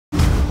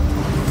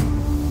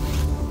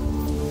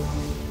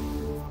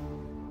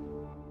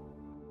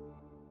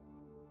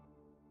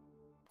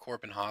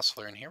Corbin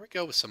Hostler, and here we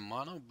go with some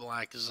mono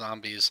black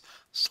zombies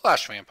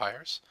slash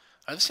vampires.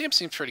 This game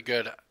seems pretty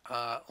good.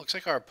 Looks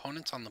like our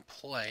opponent's on the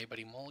play, but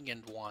he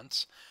mulliganed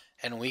once,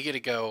 and we get to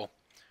go.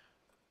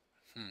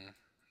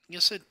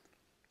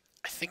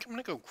 I think I'm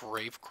gonna go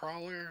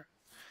Gravecrawler.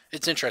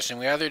 It's interesting.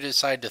 We either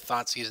decide to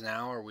Thoughtseize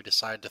now, or we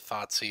decide to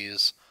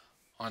Thoughtseize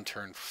on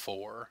turn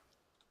 4.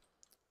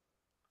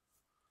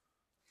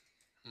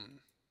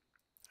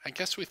 I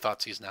guess we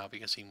Thoughtseize now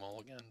because he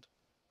mulliganed.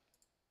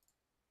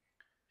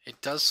 It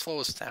does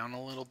slow us down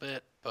a little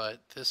bit,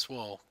 but this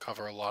will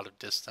cover a lot of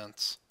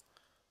distance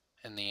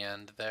in the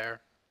end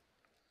there.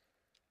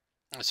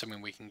 Assuming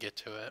we can get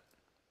to it.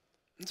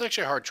 It's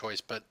actually a hard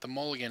choice, but the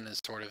mulligan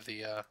is sort of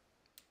the,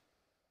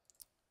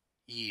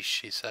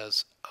 yeesh, he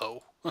says.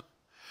 Oh.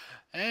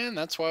 And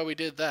that's why we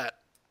did that.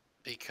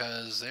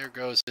 Because there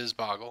goes his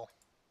Boggle.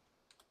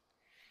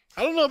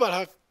 I don't know about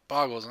how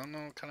Bogles. I don't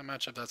know what kind of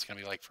matchup that's going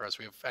to be like for us.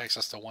 We have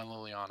access to one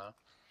Liliana.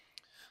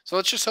 So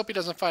let's just hope he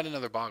doesn't find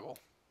another Boggle.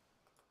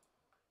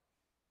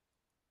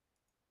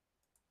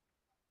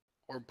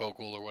 Or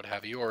Bogle or what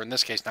have you. Or in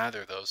this case,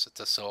 neither of those. It's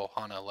a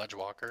Silhana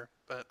Ledgewalker.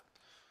 But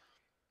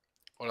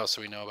what else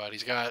do we know about?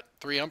 He's got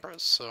 3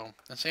 Umbras. So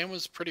the Sam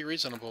was pretty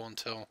reasonable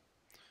until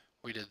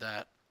we did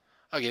that.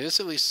 Okay, this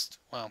at least,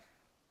 well,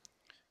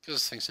 gives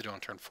us things to do on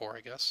turn 4,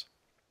 I guess.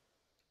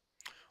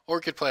 Or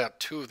we could play out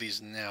 2 of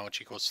these now,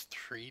 which equals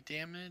 3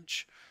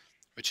 damage,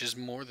 which is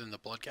more than the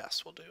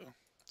Bloodghast will do.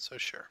 So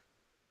sure.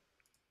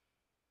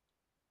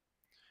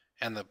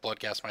 And the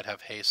Bloodghast might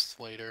have haste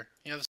later.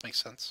 Yeah, this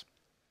makes sense.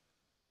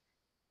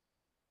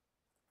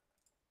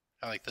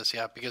 I like this,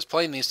 yeah, because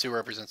playing these 2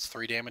 represents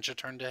 3 damage a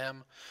turn to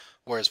him,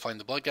 whereas playing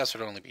the Bloodghast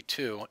would only be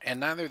 2,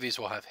 and neither of these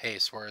will have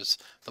haste, whereas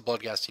the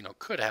Bloodghast,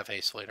 could have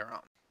haste later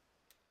on.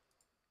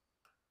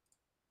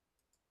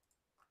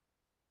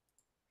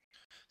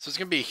 So it's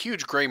going to be a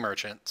huge Gray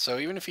Merchant, so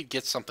even if he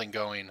gets something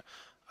going,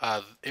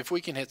 if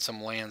we can hit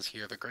some lands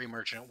here, the Gray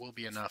Merchant will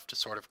be enough to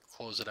sort of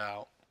close it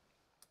out.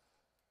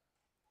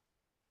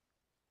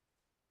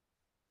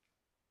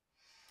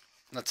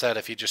 That said,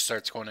 if he just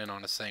starts going in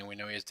on his thing, we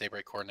know he has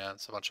Daybreak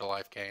Cornets, a bunch of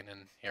life gain,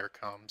 and here it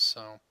comes,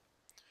 so...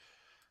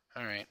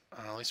 Alright,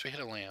 at least we hit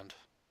a land.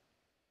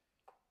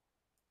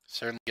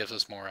 Certainly gives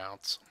us more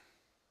outs.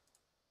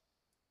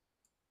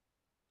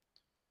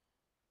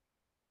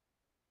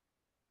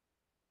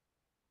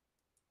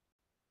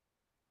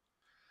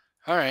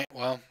 Alright,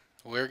 well,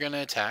 we're going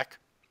to attack.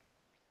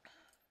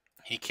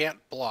 He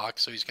can't block,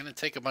 so he's going to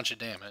take a bunch of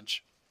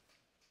damage.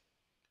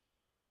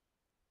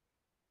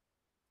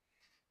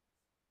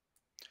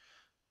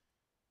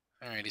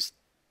 Alright, he's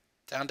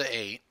down to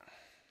 8.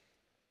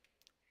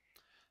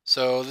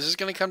 So this is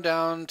going to come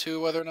down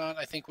to whether or not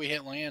I think we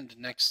hit land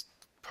next.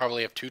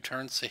 Probably have 2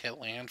 turns to hit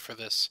land for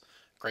this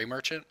Gray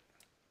Merchant.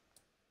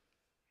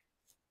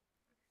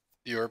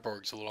 The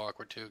Urborg's a little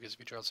awkward too, because if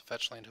he draws a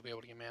fetch land, he'll be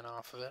able to get mana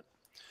off of it.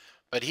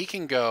 But he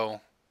can go...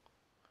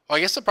 Well,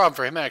 I guess the problem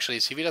for him actually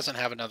is if he doesn't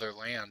have another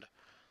land,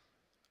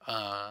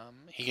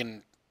 he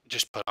can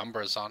just put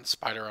Umbras on,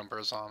 Spider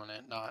Umbras on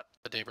it, not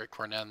the Daybreak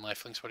Coronet and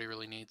Lifelink's what he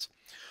really needs.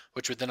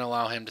 Which would then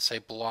allow him to, say,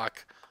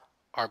 block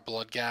our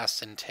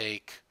Bloodghast and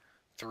take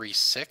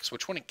 3/6,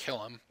 which wouldn't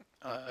kill him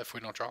if we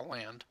don't draw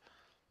land.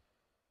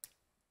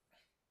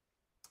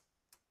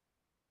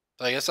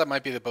 But I guess that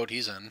might be the boat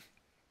he's in.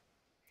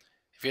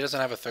 If he doesn't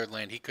have a 3rd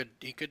land, he could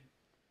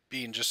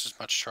be in just as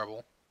much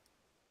trouble.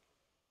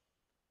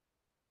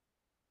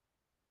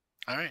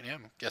 Alright, yeah,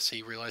 guess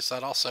he realized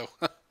that also.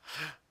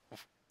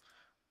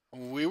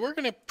 We were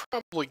going to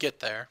probably get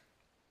there.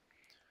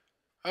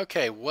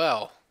 Okay,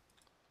 well.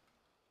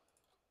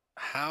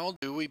 How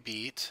do we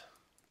beat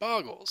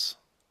Bogles?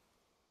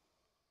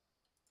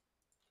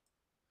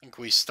 I think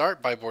we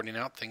start by boarding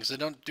out things that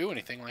don't do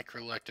anything like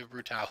Collective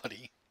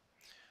Brutality.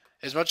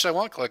 As much as I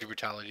want Collective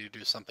Brutality to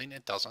do something,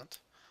 it doesn't.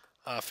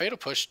 Fatal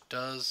Push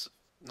does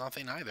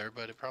nothing either,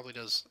 but it probably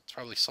does. It's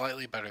probably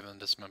slightly better than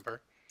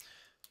Dismember.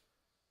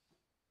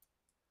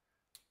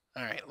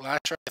 Alright,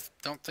 Last Wrath,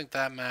 don't think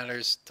that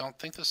matters. Don't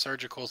think the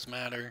Surgicals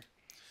matter.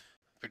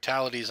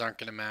 Brutalities aren't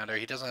going to matter.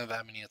 He doesn't have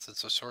that many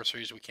instances of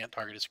sorceries. We can't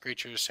target his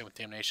creatures. Same with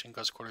Damnation.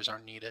 Ghost Quarters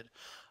aren't needed.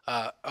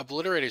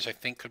 Obliterators, I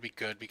think, could be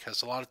good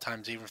because a lot of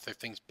times, even if their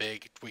thing's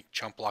big, we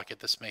chump block it.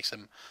 This makes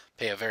him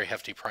pay a very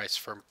hefty price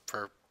for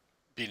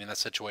being in that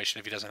situation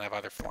if he doesn't have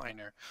either flying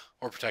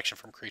or protection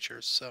from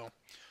creatures. So,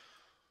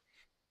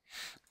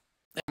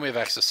 and we have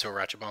access to a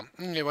Ratchet Bomb.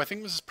 Okay, well, I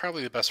think this is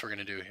probably the best we're going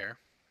to do here.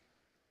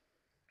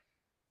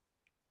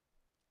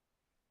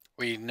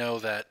 We know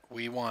that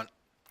we want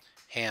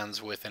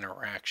hands with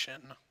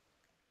interaction.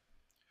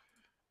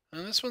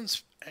 And this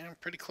one's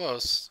pretty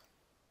close.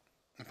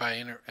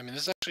 I mean,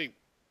 this is actually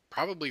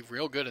probably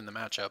real good in the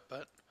matchup,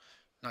 but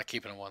not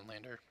keeping a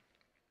 1-lander.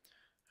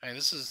 Alright,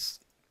 this is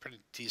pretty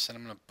decent.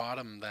 I'm going to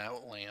bottom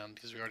that land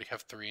because we already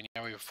have 3, and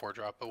now we have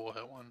 4-drop, but we'll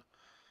hit 1.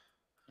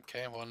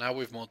 Okay, well now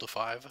we've mulled to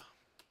 5.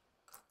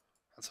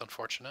 That's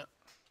unfortunate.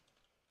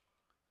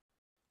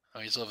 Oh,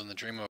 he's living the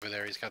dream over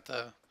there. He's got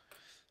the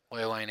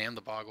Leyline and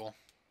the Boggle.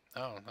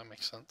 Oh, that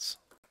makes sense.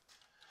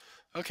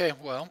 Okay,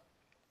 well,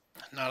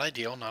 Not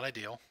ideal, not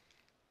ideal.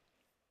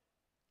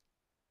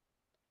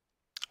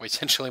 We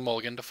essentially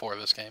mulliganed to 4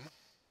 this game.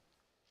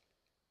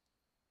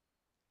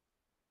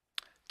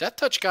 Death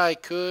Touch guy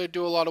could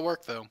do a lot of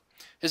work, though.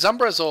 His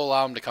Umbras will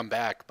allow him to come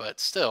back, but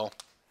still,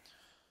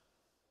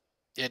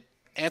 it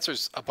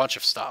answers a bunch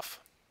of stuff.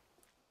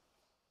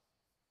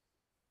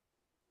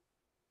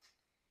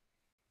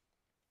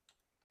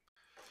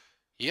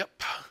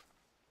 Yep.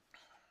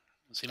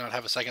 Does he not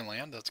have a second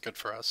land? That's good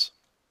for us.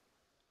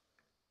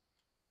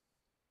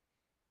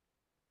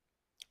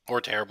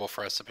 Or terrible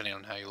for us, depending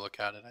on how you look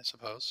at it, I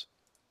suppose.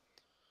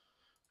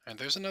 And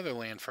there's another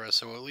land for us,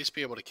 so we'll at least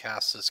be able to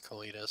cast this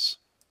Kalitas.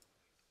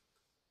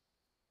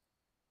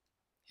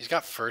 He's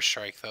got First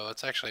Strike, though.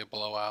 That's actually a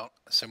blowout,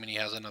 assuming he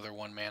has another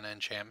 1-mana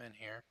enchantment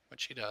here,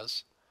 which he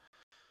does.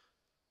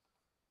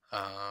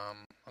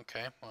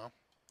 Okay, well,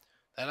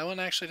 that one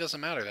actually doesn't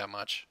matter that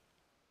much,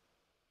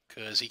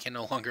 because he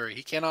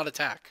cannot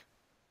attack.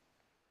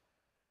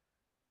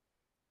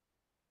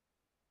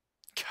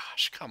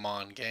 Gosh, come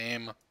on,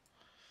 game.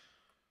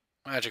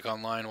 Magic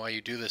Online, why you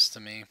do this to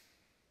me?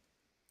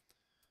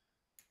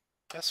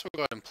 Guess we'll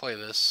go ahead and play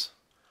this.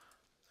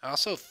 I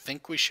also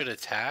think we should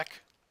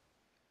attack,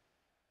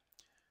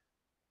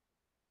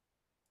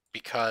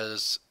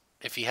 because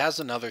if he has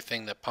another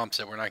thing that pumps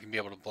it, we're not going to be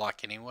able to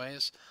block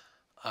anyways.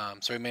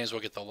 So we may as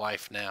well get the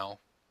life now.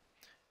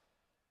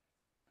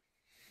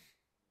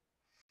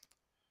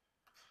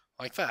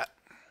 Like that.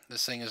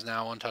 This thing is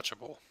now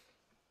untouchable.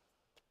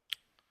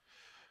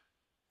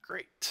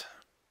 Great.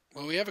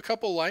 Well, we have a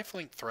couple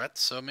lifelink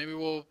threats, so maybe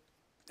we'll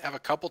have a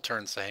couple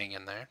turns to hang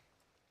in there.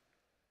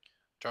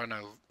 Trying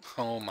to...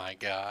 Oh my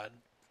god.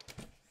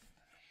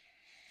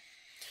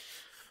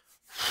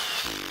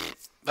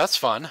 That's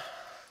fun.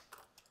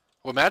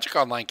 What Magic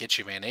Online gets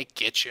you, man, it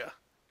gets you.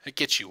 It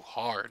gets you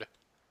hard.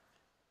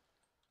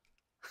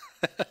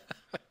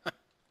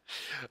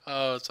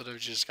 Oh,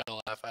 sometimes you just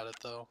gotta laugh at it,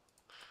 though.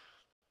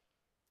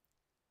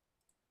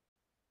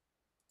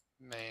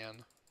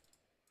 Man.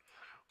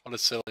 What a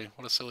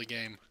silly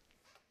game.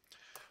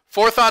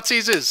 4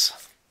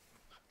 Thoughtseizes!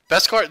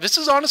 Best card. This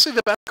is honestly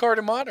the best card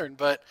in Modern,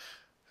 but...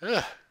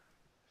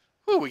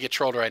 Ooh, we get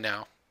trolled right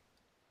now.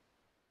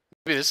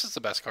 Maybe this is the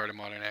best card in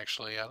Modern,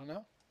 actually. I don't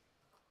know.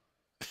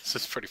 This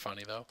is pretty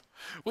funny, though.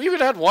 We even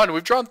had 1.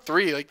 We've drawn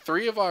 3. Like,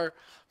 3 of our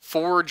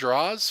 5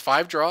 draws,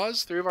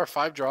 3 of our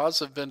 5 draws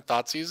have been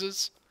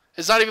Thoughtseizes.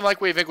 It's not even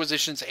like we have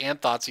Inquisitions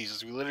and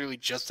Thoughtseizes. We literally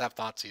just have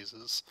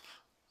Thoughtseizes.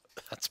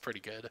 That's pretty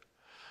good.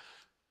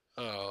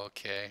 Oh,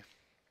 okay.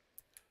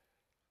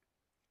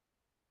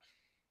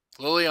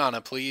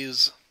 Liliana,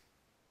 please.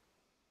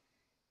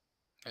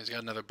 He's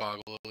got another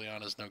Boggle.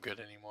 Liliana's no good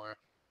anymore.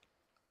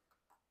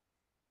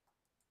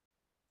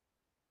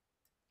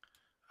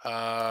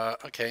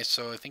 Okay,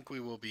 so I think we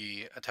will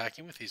be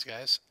attacking with these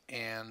guys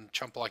and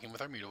chump blocking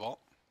with our Mutavault.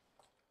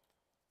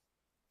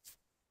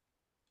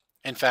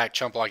 In fact,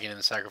 chump blocking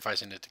and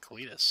sacrificing it to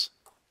Kalitas.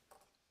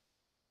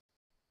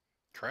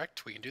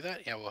 Correct? We can do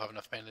that? Yeah, we'll have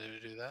enough mana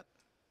to do that.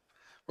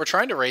 We're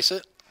trying to race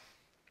it.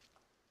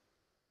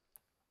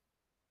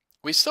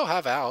 We still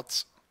have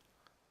outs.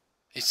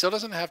 He still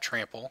doesn't have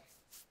trample.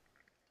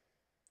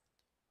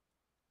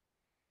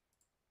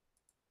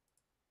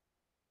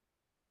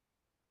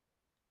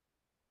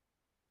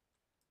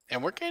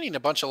 And we're gaining a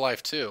bunch of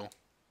life, too.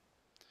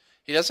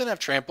 He doesn't have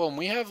trample, and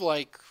we have,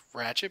 like,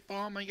 Ratchet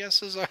Bomb, I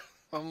guess, is our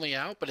only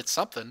out, but it's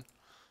something.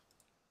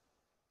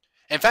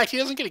 In fact, he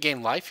doesn't get to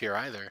gain life here,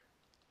 either.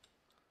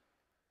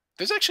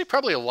 There's actually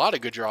probably a lot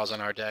of good draws on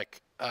our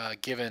deck,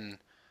 given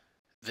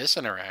this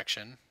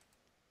interaction.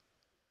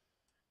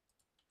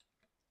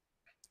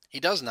 He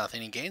does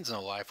nothing. He gains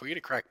no life. We get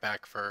a crack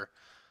back for,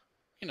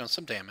 you know,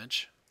 some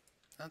damage.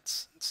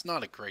 It's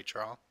not a great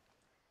draw.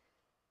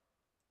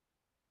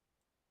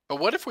 But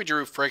what if we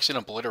drew Phyrexian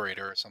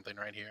Obliterator or something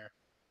right here?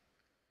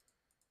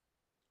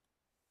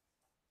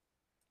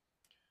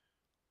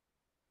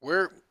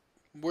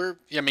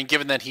 I mean,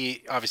 given that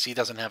he obviously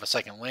doesn't have a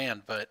second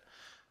land, but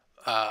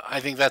I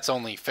think that's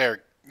only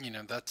fair. You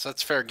know,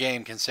 that's fair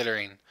game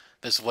considering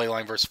this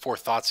Leyline versus 4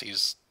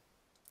 Thoughtseize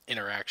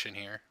interaction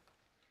here.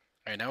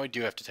 All right, now we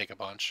do have to take a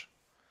bunch.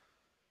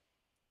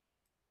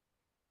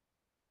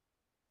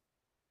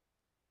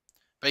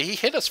 But he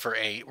hit us for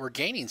 8. We're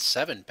gaining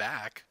 7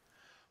 back.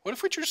 What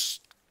if we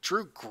just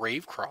drew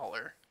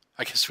Gravecrawler?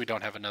 I guess we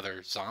don't have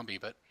another zombie,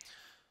 but...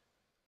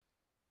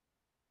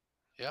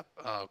 Yep.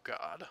 Oh,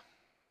 God.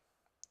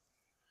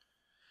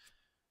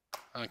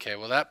 Okay,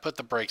 well, that put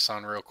the brakes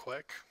on real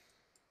quick.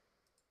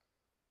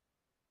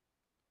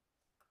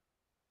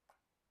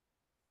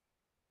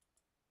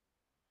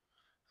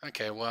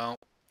 Okay, well...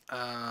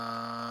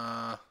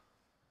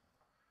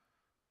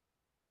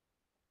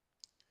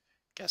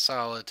 Guess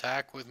I'll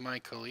attack with my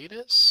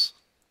Kalitas.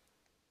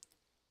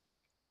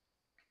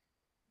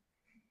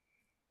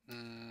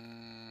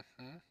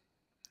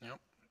 Yep.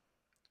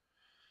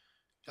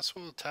 Guess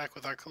we'll attack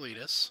with our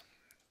Kalitas.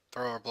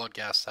 Throw our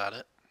Bloodghast at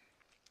it.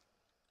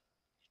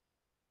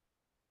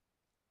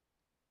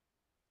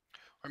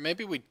 Or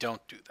maybe we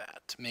don't do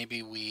that.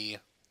 Maybe we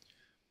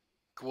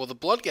Well, the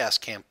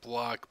Bloodghast can't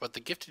block, but the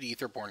Gifted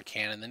Aetherborn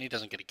can, and then he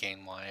doesn't get to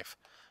gain life.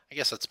 I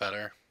guess that's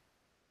better.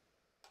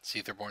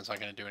 This Aetherborn's not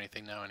going to do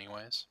anything now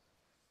anyways.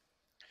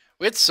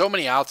 We had so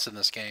many outs in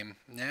this game.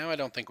 Now I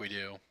don't think we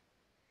do.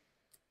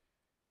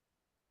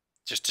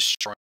 Just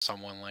destroying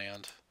some one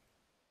land.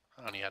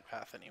 I only had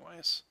Path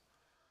anyways.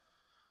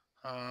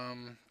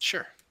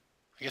 Sure.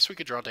 I guess we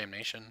could draw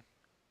Damnation.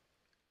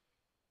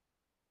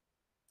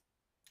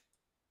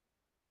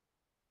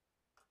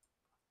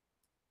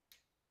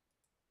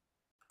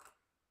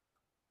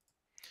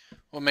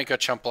 We'll make a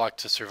chump block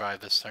to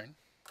survive this turn.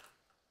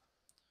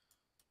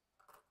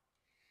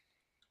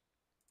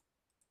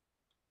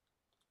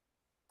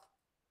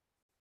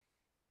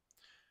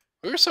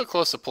 We were so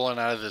close to pulling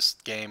out of this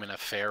game in a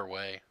fair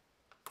way.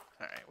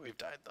 Alright, we've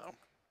died though.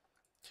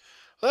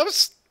 Well, that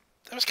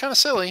was kind of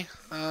silly.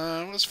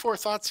 It was 4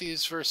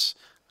 Thoughtseize versus...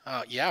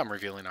 yeah, I'm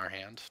revealing our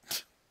hand.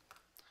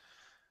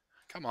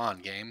 Come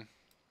on, game.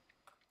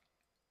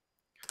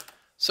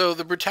 So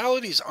the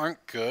brutalities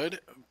aren't good,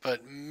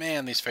 but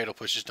man, these fatal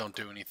pushes don't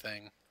do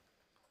anything.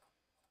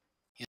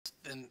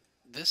 And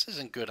this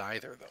isn't good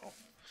either, though.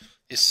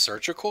 Is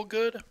surgical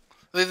good?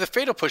 The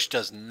fatal push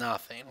does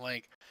nothing.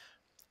 Like,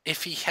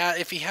 if he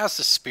has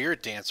the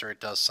Spirit Dancer, it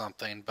does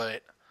something.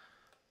 But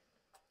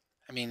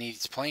I mean,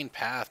 he's playing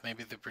Path.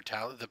 Maybe the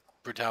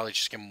brutality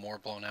just get more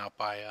blown out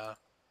by.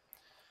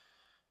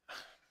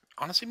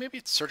 Honestly, maybe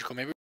it's surgical.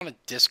 Maybe we want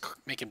to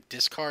make him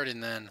discard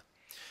and then.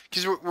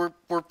 Because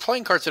we're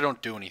playing cards that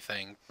don't do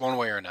anything one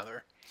way or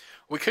another.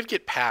 We could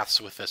get paths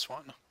with this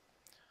one,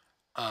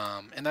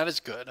 and that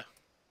is good.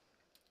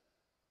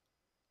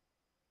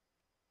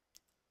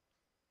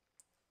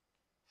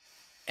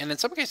 And in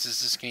some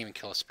cases, this can even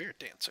kill a Spirit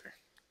Dancer.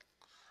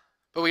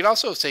 But we'd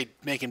also say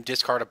make him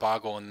discard a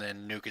Boggle and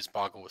then nuke his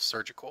Boggle with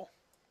surgical.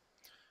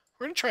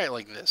 We're gonna try it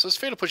like this. Those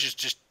fatal pushes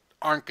just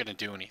aren't gonna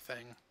do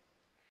anything.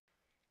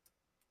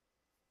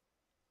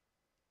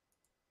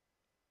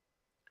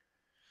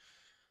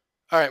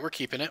 Alright, we're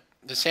keeping it.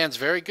 This hand's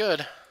very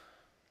good.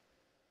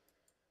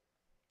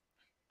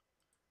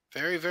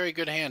 Very, very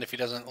good hand if he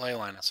doesn't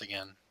leyline us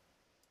again.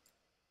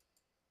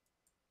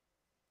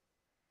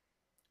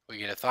 We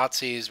get a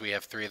Thoughtseize. We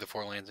have 3 of the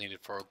 4 lands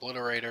needed for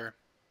Obliterator.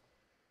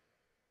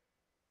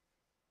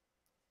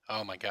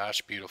 Oh my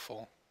gosh,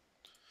 beautiful.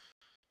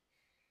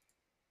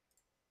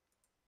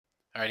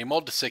 Alright, he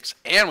mulled to 6,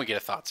 and we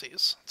get a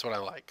Thoughtseize. That's what I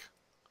like.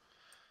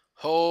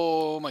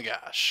 Oh my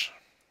gosh.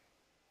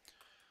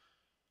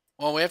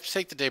 Well, we have to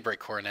take the Daybreak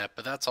Coronet,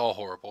 but that's all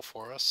horrible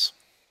for us.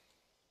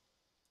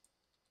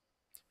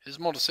 His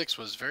mull to 6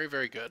 was very,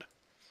 very good.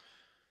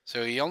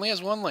 So he only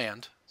has 1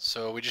 land,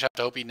 so we just have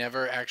to hope he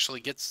never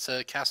actually gets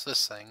to cast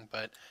this thing,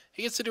 but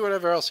he gets to do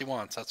whatever else he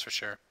wants, that's for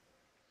sure.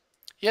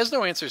 He has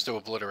no answers to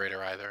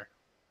Obliterator either.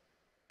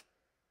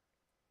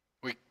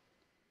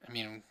 I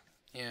mean,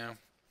 yeah.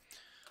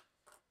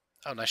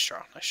 Oh, nice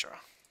draw, nice draw.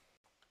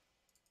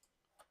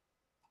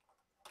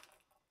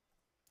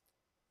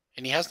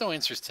 And he has no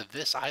answers to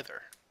this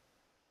either,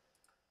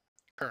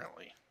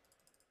 currently.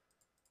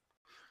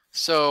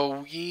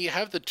 So we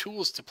have the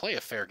tools to play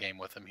a fair game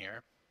with him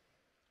here.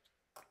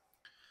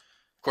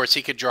 Of course,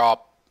 he could draw,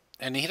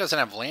 and he doesn't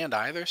have land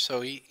either,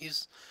 so he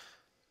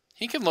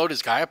can load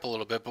his guy up a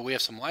little bit, but we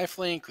have some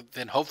lifelink,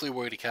 then hopefully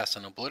we're going to cast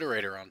an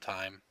Obliterator on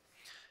time.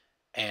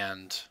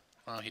 And,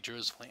 well, he drew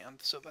his land,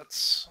 so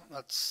that's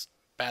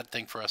bad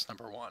thing for us,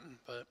 number 1,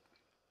 but...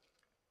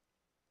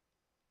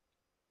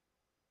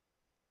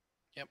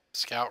 Yep,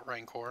 Scout,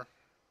 Rancor.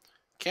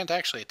 Can't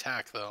actually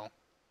attack, though.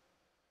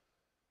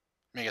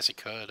 I mean, I guess he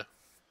could.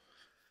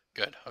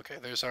 Good. Okay,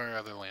 there's our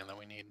other land that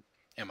we need.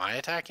 Am I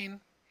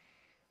attacking?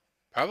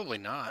 Probably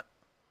not.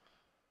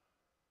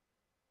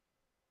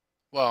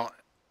 Well,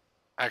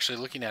 actually,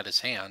 looking at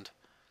his hand,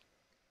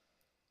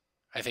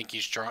 I think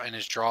he's and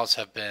his draws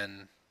have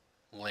been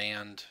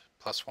land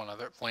plus 1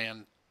 other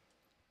land.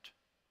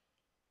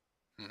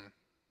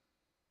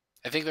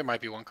 I think there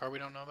might be 1 card we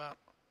don't know about.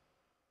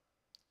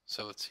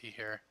 So let's see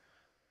here.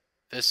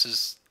 This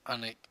is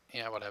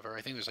yeah, whatever.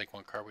 I think there's like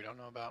 1 card we don't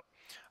know about.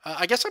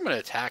 I guess I'm going to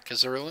attack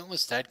because the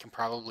Relentless Dead can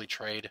probably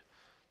trade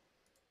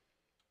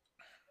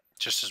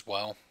just as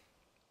well.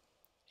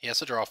 He has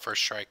to draw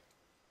first strike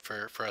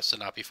for us to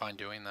not be fine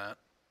doing that.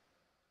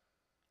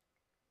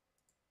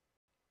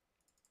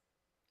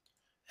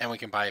 And we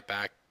can buy it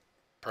back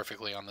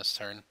perfectly on this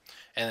turn.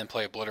 And then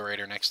play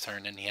Obliterator next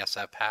turn, and he has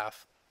to have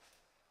Path.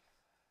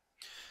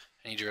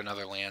 And he drew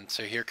another land.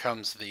 So here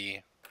comes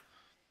the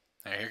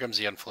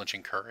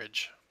Unflinching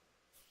Courage.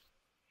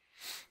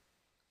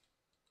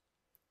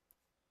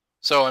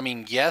 So, I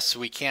mean, yes,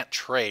 we can't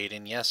trade,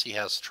 and yes, he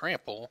has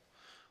Trample,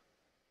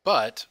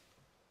 but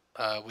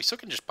we still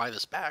can just buy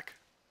this back,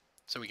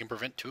 so we can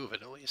prevent 2 of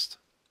it at least.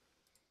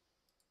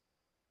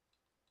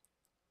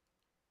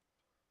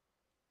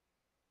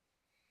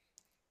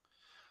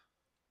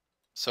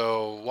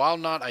 So, while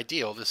not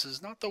ideal, this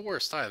is not the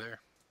worst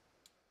either.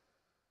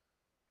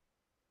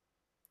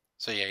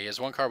 So yeah, he has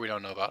 1 card we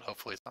don't know about.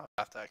 Hopefully it's not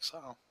Path to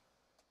Exile.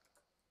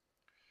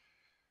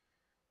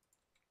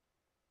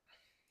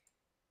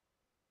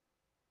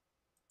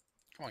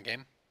 Come on,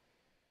 game.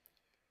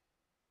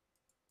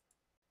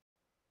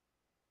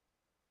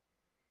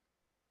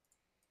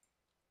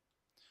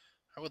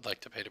 I would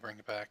like to pay to bring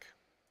it back.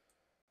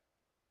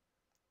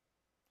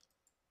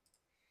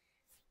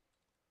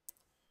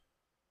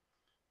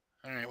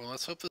 Alright, well,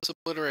 let's hope this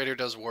obliterator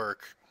does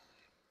work.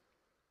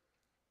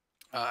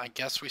 I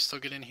guess we still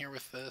get in here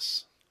with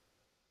this.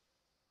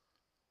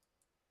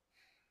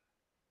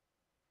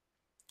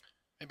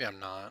 Maybe I'm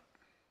not.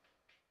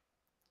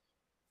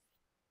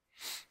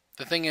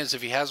 The thing is,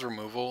 if he has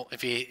removal,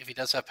 if he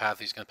does have path,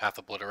 he's going to path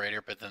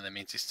obliterator, but then that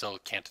means he still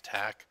can't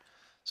attack.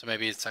 So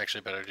maybe it's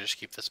actually better to just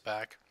keep this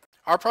back.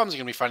 Our problem is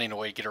going to be finding a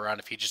way to get around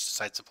if he just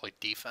decides to play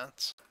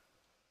defense.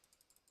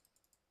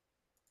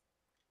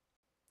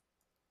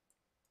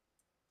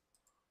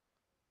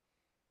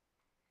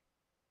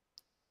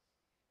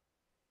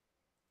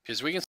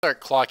 Because we can start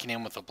clocking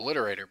him with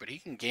obliterator, but he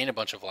can gain a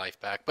bunch of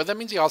life back. But that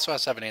means he also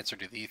has to have an answer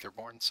to the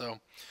Aetherborn, so...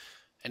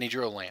 And he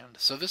drew a land.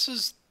 So this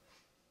is...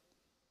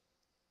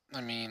 I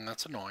mean,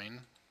 that's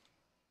annoying.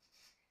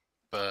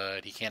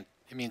 But he can't...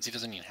 It means he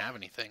doesn't even have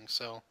anything,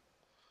 so...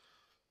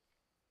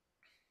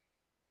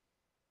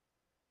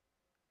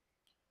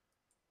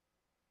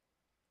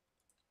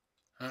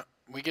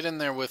 we get in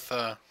there with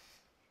the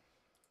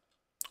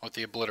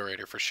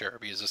obliterator for sure,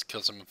 because this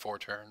kills him in 4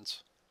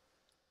 turns.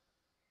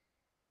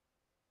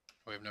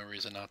 We have no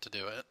reason not to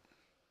do it.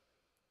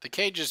 The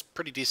cage is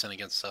pretty decent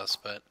against us,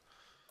 but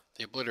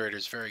the obliterator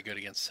is very good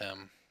against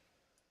him.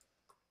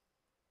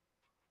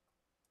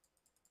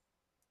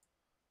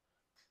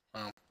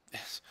 Well,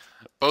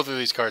 both of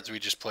these cards we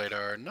just played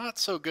are not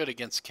so good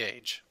against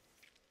cage.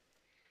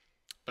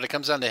 But it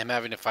comes down to him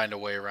having to find a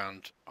way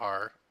around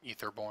our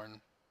Aetherborn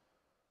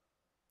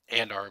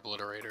and our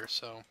obliterator,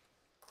 so...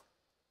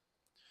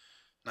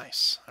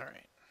 Nice,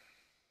 alright.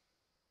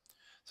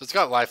 So it's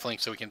got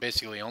lifelink, so we can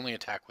basically only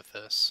attack with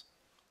this.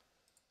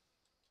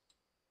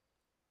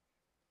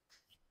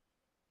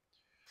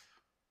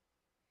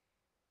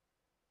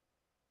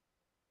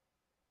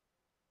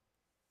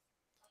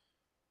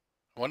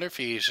 I wonder if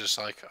he's just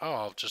like, oh,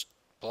 I'll just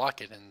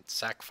block it and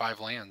sack 5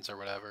 lands or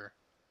whatever.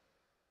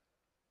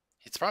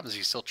 Its problem is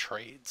he still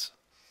trades.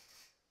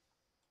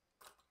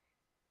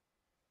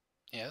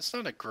 Yeah, it's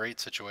not a great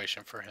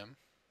situation for him.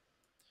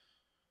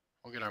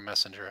 We'll get our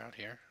messenger out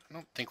here. I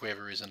don't think we have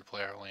a reason to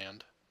play our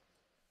land.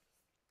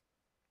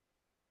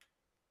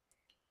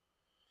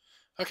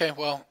 Okay,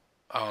 well,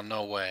 oh,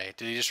 no way.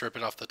 Did he just rip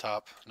it off the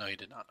top? No, he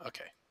did not.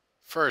 Okay.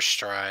 First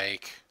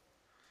strike.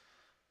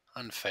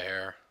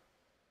 Unfair.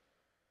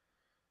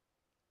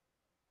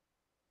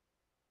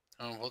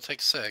 Oh, we'll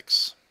take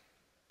 6.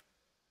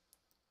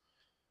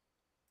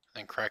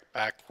 And crack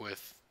back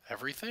with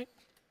everything?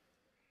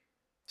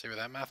 See where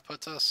that math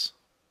puts us?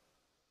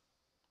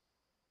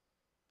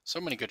 So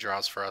many good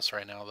draws for us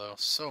right now, though.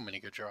 So many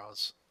good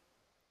draws.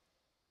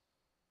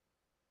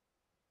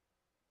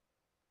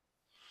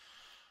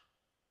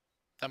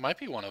 That might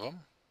be one of them.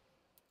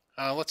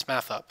 Let's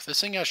math up.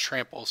 This thing has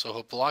trample, so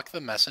he'll block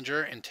the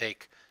messenger and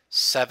take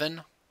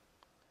 7,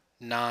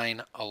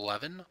 9,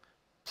 11,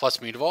 plus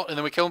Mutavault, and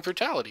then we kill him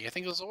Brutality. I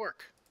think this will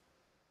work.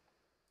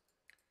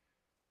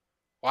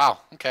 Wow,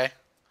 okay.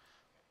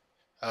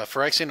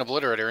 Phyrexian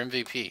Obliterator,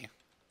 MVP.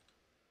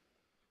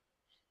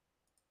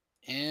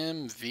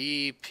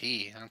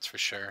 MVP, that's for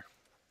sure.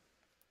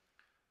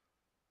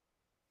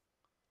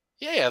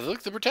 Yeah,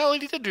 look, the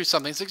Brutality did do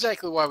something. It's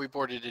exactly why we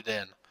boarded it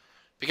in.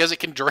 Because it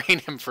can drain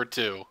him for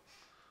 2.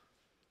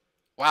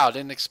 Wow,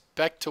 didn't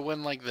expect to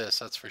win like this,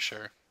 that's for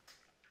sure.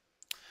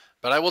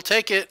 But I will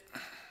take it.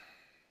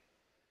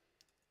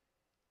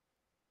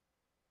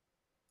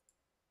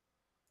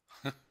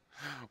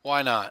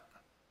 Why not?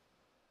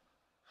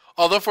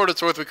 Although for what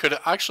it's worth, we could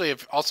actually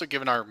have also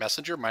given our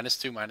messenger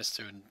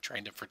 -2/-2 and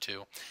trained him for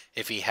 2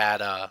 if he had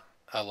a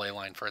ley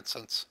line, for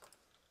instance.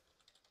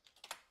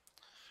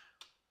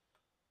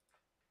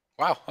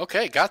 Wow,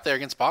 okay, got there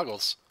against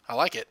Bogles. I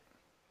like it.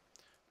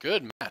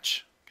 Good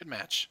match. Good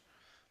match.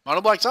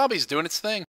 Mono Black Zombies doing its thing.